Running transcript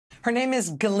Her name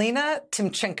is Galina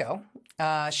Timchenko.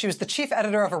 She was the chief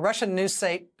editor of a Russian news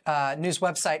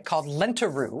website called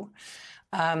Lenta.ru.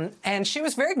 And she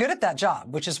was very good at that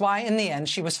job, which is why, in the end,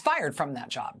 she was fired from that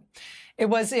job. It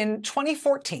was in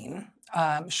 2014,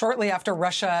 shortly after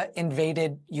Russia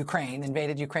invaded Ukraine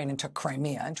and took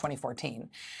Crimea in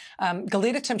 2014.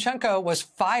 Galina Timchenko was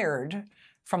fired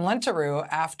from Lenta.ru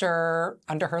after,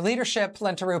 under her leadership,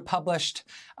 Lenta.ru published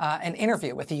an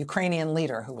interview with a Ukrainian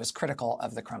leader who was critical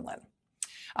of the Kremlin.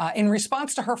 In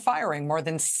response to her firing, more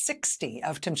than 60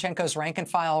 of Timchenko's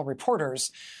rank-and-file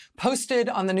reporters posted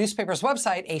on the newspaper's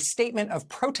website a statement of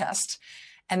protest,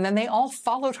 and then they all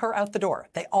followed her out the door.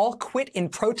 They all quit in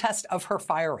protest of her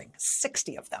firing,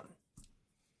 60 of them.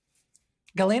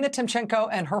 Galina Timchenko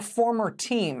and her former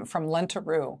team from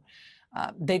Lenta.ru,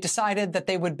 they decided that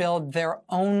they would build their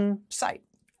own site,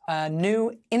 a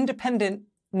new independent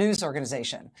news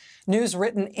organization, news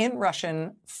written in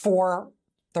Russian for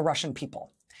the Russian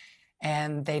people.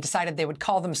 And they decided they would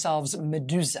call themselves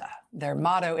Meduza. Their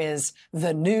motto is,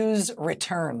 "The news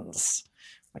returns,"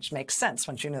 which makes sense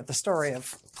once you know the story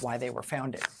of why they were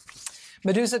founded.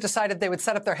 Meduza decided they would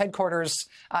set up their headquarters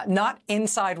not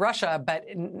inside Russia, but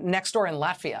next door in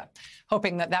Latvia,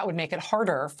 hoping that that would make it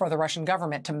harder for the Russian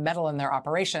government to meddle in their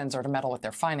operations or to meddle with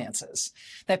their finances.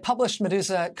 They published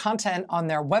Meduza content on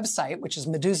their website, which is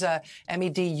Meduza,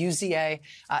 Meduza.io.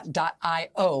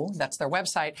 That's their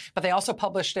website. But they also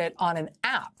published it on an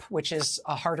app, which is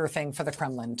a harder thing for the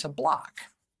Kremlin to block.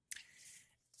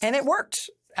 And it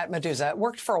worked at Meduza. It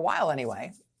worked for a while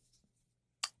anyway.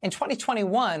 In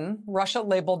 2021, Russia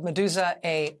labeled Meduza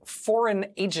a foreign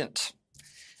agent.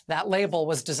 That label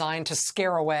was designed to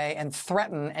scare away and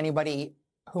threaten anybody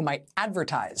who might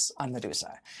advertise on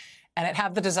Meduza. And it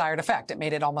had the desired effect. It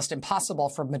made it almost impossible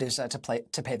for Meduza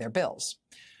to pay their bills.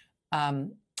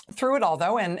 Through it all,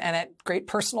 though, and at great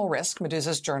personal risk,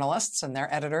 Meduza's journalists and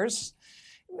their editors,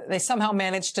 they somehow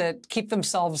managed to keep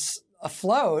themselves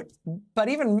afloat, but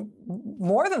even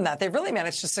more than that, they really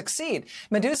managed to succeed.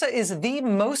 Meduza is the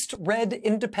most read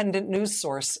independent news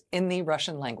source in the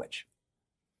Russian language.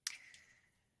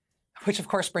 Which, of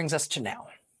course, brings us to now.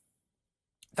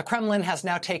 The Kremlin has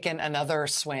now taken another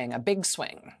swing, a big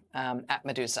swing, at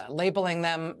Meduza, labeling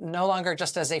them no longer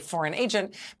just as a foreign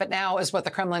agent, but now as what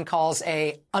the Kremlin calls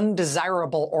a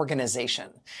undesirable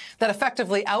organization that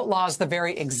effectively outlaws the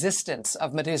very existence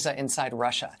of Meduza inside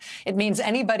Russia. It means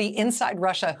anybody inside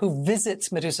Russia who visits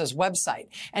Meduza's website,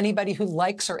 anybody who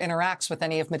likes or interacts with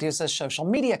any of Meduza's social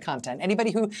media content,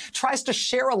 anybody who tries to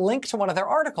share a link to one of their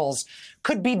articles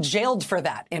could be jailed for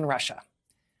that in Russia.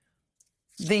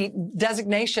 The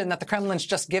designation that the Kremlin's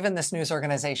just given this news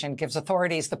organization gives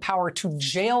authorities the power to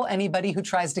jail anybody who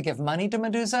tries to give money to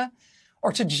Meduza,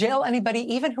 or to jail anybody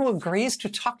even who agrees to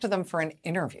talk to them for an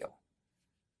interview.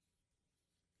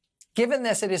 Given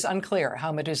this, it is unclear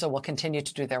how Meduza will continue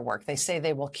to do their work. They say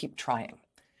they will keep trying.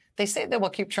 They say they will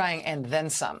keep trying and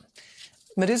then some.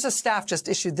 Meduza's staff just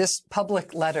issued this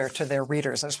public letter to their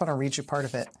readers. I just want to read you part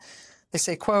of it. They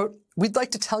say, quote, "We'd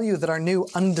like to tell you that our new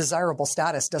undesirable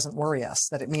status doesn't worry us,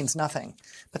 that it means nothing.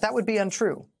 But that would be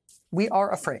untrue. We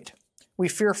are afraid. We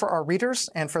fear for our readers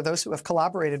and for those who have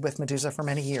collaborated with Meduza for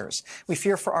many years. We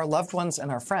fear for our loved ones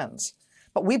and our friends.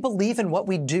 But we believe in what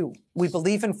we do. We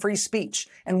believe in free speech.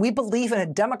 And we believe in a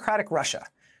democratic Russia.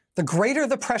 The greater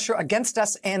the pressure against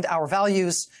us and our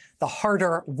values, the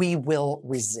harder we will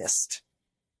resist."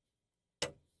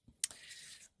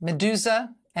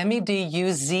 Meduza,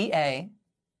 Meduza,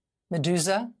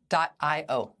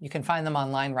 Meduza.io. You can find them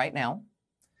online right now.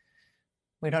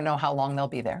 We don't know how long they'll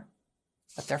be there,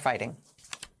 but they're fighting.